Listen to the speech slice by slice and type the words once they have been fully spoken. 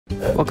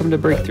Welcome to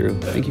Breakthrough.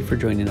 Thank you for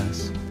joining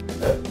us.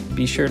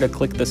 Be sure to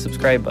click the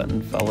subscribe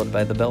button followed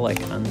by the bell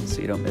icon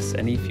so you don't miss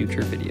any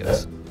future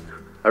videos.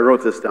 I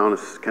wrote this down.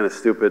 It's kind of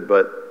stupid,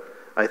 but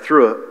I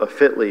threw a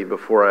fitly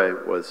before I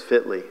was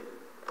fitly.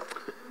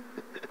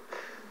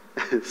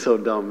 It's so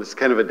dumb. It's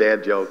kind of a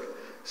dad joke.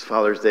 It's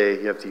Father's Day.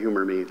 You have to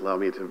humor me. Allow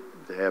me to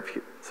have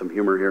some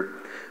humor here.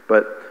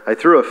 But I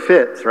threw a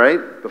fit,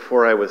 right,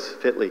 before I was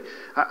fitly.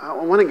 I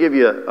want to give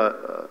you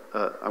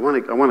I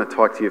want to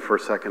talk to you for a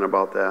second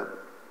about that.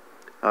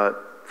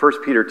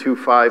 1 Peter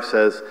 2:5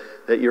 says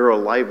that you're a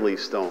lively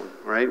stone,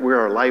 right? We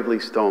are lively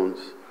stones.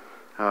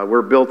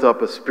 We're built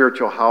up a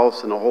spiritual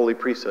house and a holy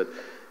priesthood.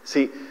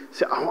 See,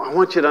 I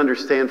want you to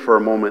understand for a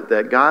moment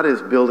that God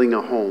is building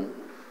a home.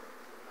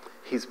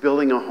 He's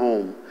building a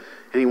home,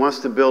 and He wants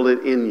to build it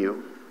in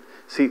you.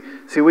 See,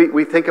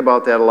 we think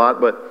about that a lot,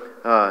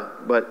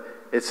 but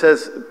it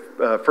says,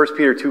 1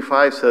 Peter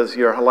 2:5 says,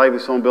 you're a lively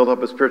stone built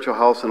up a spiritual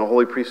house and a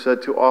holy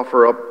priesthood to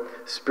offer up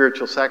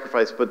spiritual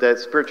sacrifice. But that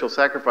spiritual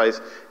sacrifice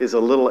is a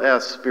little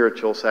s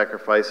spiritual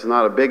sacrifice,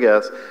 not a big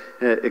S,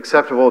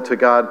 acceptable to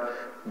God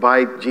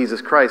by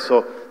Jesus Christ.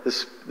 So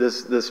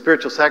the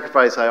spiritual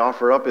sacrifice I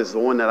offer up is the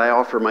one that I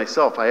offer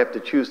myself. I have to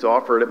choose to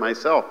offer it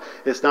myself.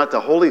 It's not the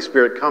Holy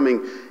Spirit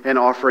coming and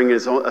offering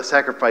a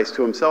sacrifice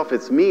to Himself.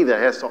 It's me that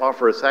has to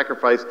offer a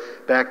sacrifice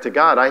back to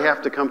God. I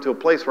have to come to a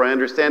place where I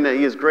understand that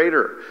He is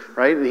greater,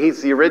 right? And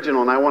He's the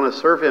original, and I want to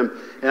serve Him.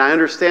 And I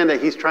understand that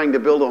He's trying to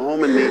build a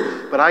home in me.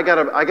 But I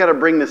gotta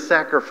bring the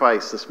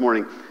sacrifice this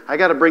morning. I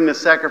got to bring the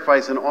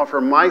sacrifice and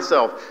offer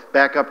myself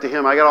back up to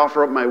Him. I got to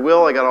offer up my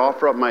will. I got to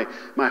offer up my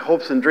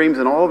hopes and dreams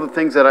and all of the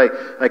things that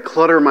I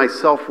clutter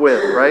myself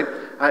with, right?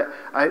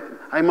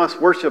 I must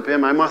worship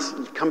Him. I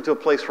must come to a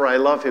place where I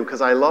love Him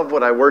because I love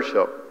what I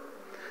worship.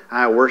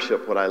 I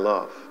worship what I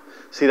love.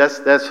 See,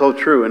 that's so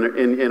true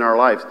in our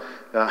lives.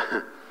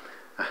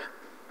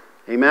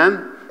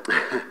 Amen?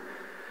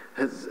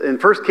 In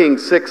 1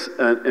 Kings 6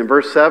 in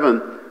verse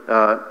 7,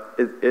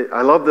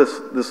 I love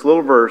this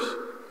little verse.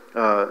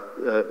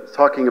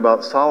 Talking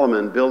about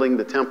Solomon building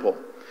the temple.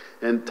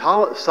 And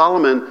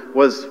Solomon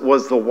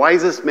was the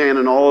wisest man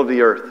in all of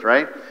the earth,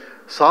 right?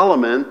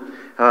 Solomon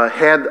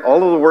had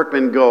all of the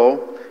workmen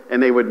go,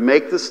 and they would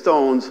make the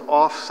stones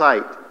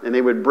off-site. And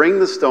they would bring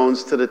the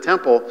stones to the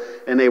temple,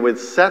 and they would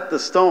set the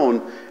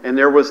stone, and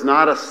there was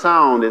not a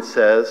sound, it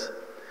says,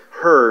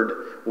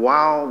 heard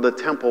while the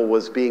temple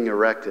was being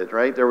erected,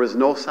 right? There was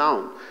no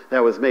sound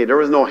that was made. There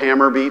was no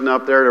hammer beating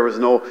up there. There was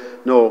no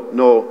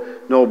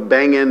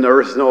banging. There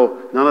was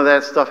none of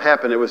that stuff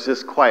happened. It was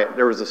just quiet.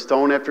 There was a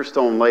stone after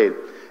stone laid.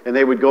 And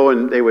they would go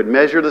and they would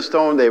measure the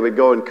stone. They would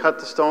go and cut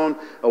the stone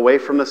away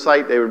from the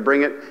site. They would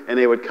bring it, and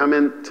they would come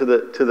in and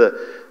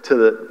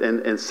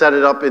set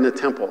it up in the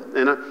temple.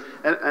 And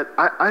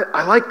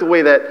I like the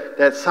way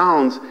that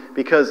sounds,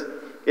 because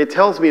it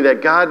tells me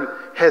that God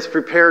has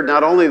prepared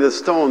not only the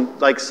stone,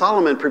 like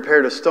Solomon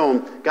prepared a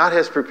stone, God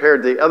has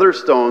prepared the other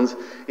stones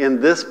in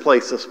this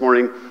place this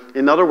morning.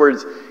 In other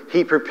words,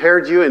 He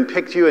prepared you and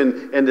picked you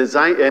and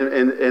designed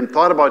and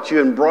thought about you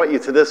and brought you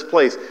to this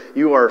place.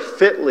 You are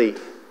fitly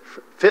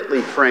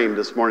framed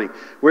this morning.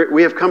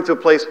 We have come to a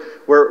place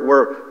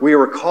where we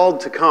were called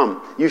to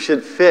come. You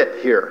should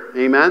fit here.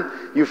 Amen?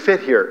 You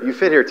fit here. You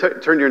fit here.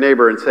 Turn to your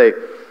neighbor and say,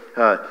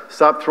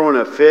 stop throwing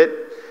a fit.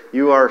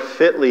 You are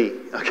fitly,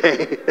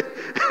 okay?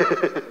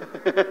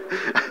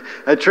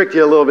 I tricked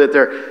you a little bit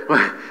there.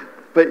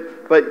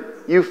 But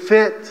you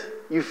fit.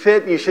 You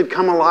fit. You should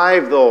come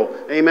alive, though.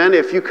 Amen?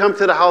 If you come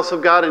to the house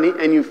of God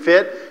and you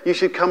fit, you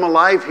should come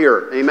alive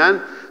here.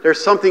 Amen?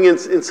 There's something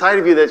inside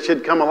of you that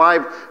should come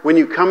alive when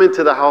you come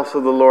into the house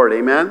of the Lord.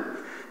 Amen?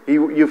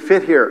 You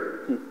fit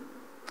here.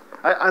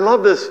 I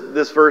love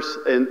this verse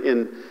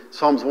in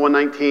Psalms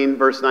 119,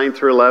 verse 9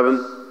 through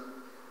 11.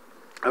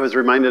 I was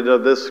reminded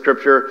of this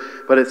scripture,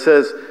 but it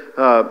says,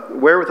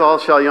 wherewithal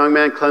shall a young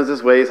man cleanse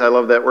his ways. I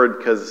love that word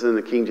because it's in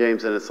the King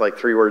James and it's like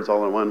 3 words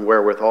all in one,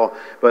 wherewithal.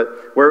 But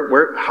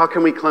how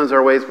can we cleanse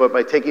our ways? But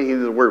by taking heed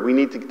to the word. We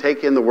need to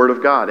take in the word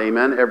of God,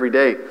 amen, every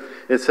day.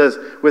 It says,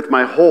 with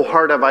my whole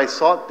heart have I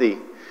sought thee.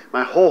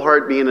 My whole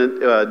heart being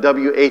a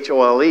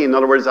W-H-O-L-E. In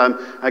other words,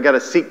 I got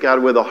to seek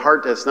God with a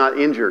heart that's not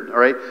injured. All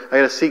right, I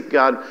got to seek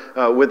God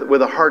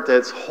with a heart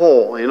that's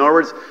whole. In other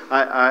words,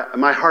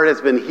 my heart has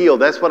been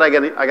healed. That's what I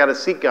got to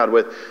seek God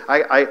with.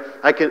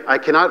 I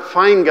cannot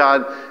find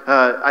God.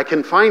 I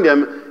can find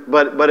Him,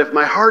 but if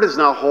my heart is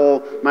not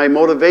whole, my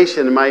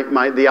motivation,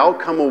 the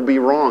outcome will be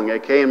wrong.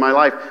 Okay, in my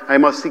life, I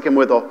must seek Him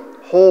with a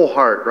whole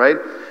heart. Right.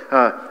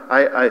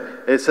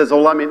 It says,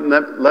 oh, let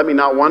me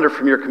not wander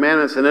from your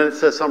commandments. And then it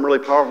says something really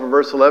powerful.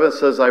 Verse 11 it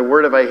says, thy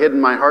word have I hid in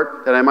my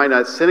heart that I might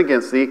not sin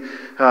against thee.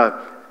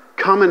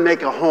 Come and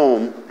make a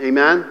home.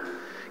 Amen.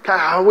 God,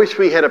 I wish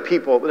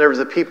there was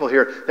a people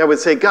here that would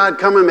say, God,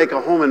 come and make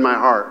a home in my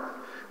heart.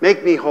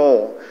 Make me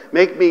whole.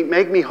 Make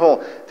me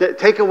whole.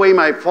 Take away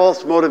my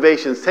false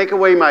motivations. Take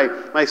away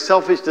my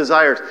selfish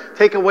desires.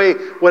 Take away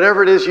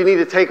whatever it is you need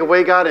to take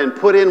away, God, and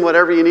put in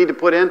whatever you need to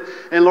put in.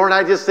 And Lord,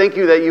 I just thank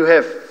you that you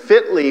have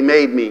fitly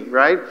made me,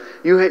 right?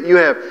 You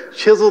have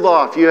chiseled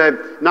off. You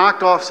have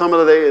knocked off some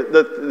of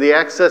the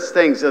excess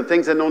things, the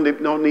things that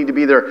don't need to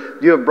be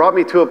there. You have brought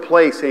me to a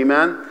place,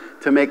 amen,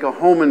 to make a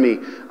home in me.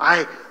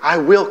 I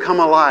will come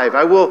alive.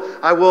 I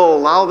will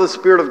allow the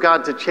Spirit of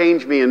God to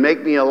change me and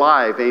make me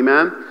alive.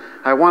 Amen.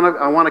 I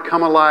want to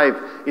come alive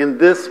in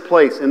this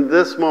place, in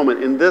this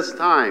moment, in this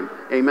time.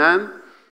 Amen.